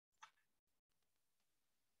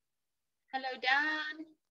Hello, Dan.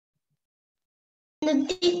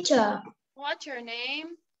 The teacher. What's your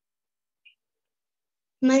name?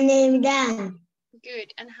 My name is Dan.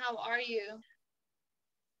 Good. And how are you?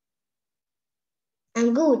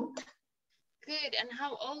 I'm good. Good. And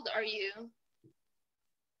how old are you?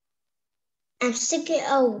 I'm 6 years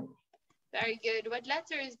old. Very good. What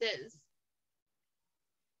letter is this?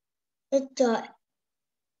 Letter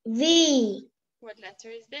V. What letter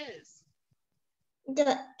is this?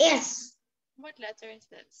 The S. What letter is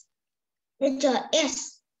this? Letter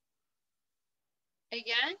S.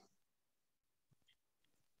 Again?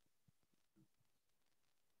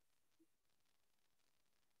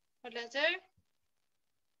 What letter?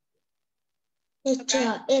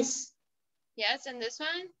 Letter S. Yes, and this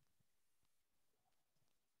one?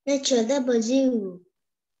 Letter W.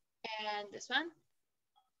 And this one?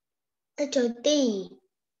 Letter T.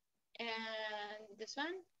 And this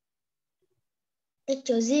one?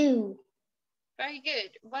 Letter Z. Very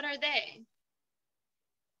good. What are they?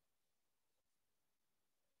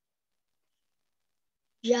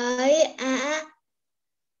 They are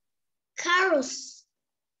carrots.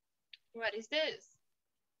 What is this?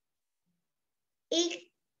 It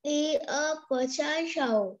is a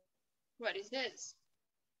potato. What is this?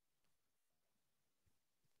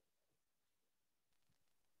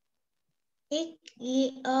 It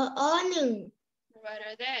is an onion. What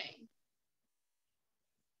are they?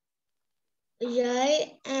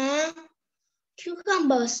 They are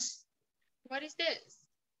cucumbers. What is this?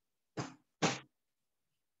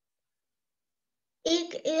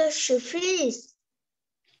 It is fish.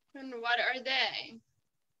 And what are they?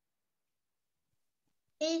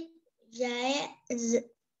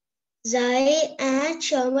 They are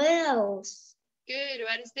tomatoes. Good.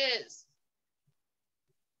 What is this?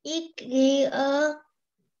 It is a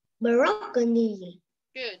broccoli.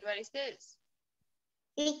 Good. What is this?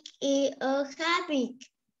 It is a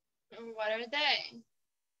cabbage. And what are they?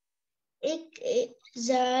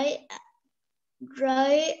 They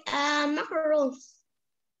are macarons.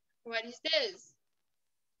 What is this?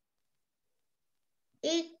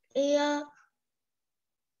 It is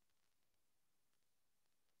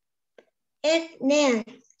eggplant.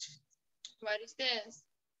 What is this?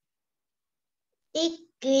 It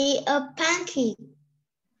is a pancake.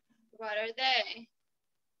 What are they?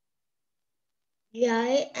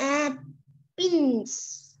 They are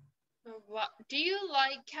beans. What do you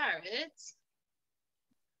like carrots?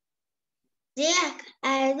 Yes,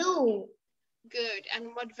 I do. Good.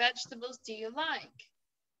 And what vegetables do you like?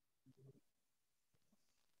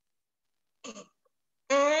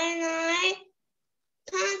 I like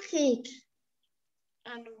pancake.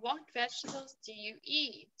 And what vegetables do you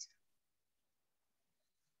eat?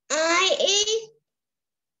 I eat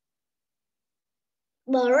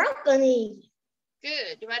broccoli.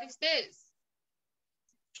 Good. What is this?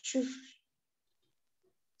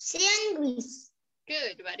 Sandwich.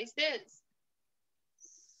 Good. What is this?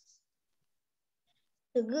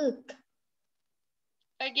 Good.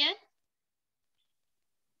 Again?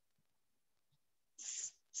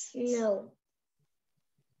 No.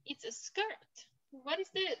 It's a skirt. What is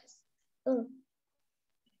this?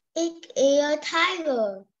 It is a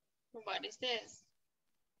tiger. What is this?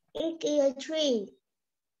 It is a tree.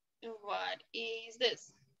 What is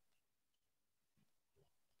this?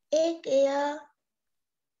 It is a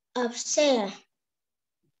upstairs.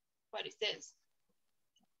 What is this?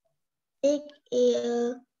 It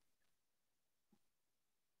is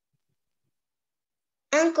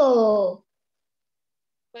uncle.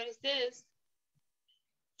 What is this?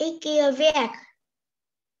 It is a bag.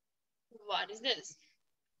 What is this?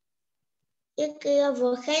 It is a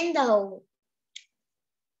volcano.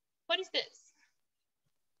 What is this?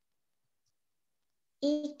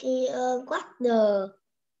 It is a water.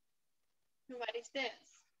 What is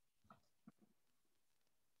this?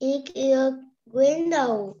 It is a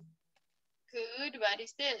window. Good. What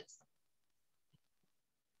is this?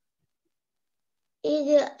 It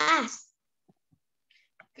is us.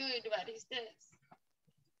 Good. What is this?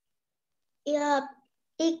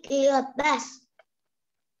 It is a bus.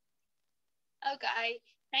 Okay.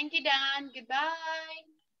 Thank you, Dan. Goodbye.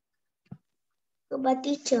 Goodbye,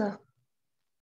 teacher.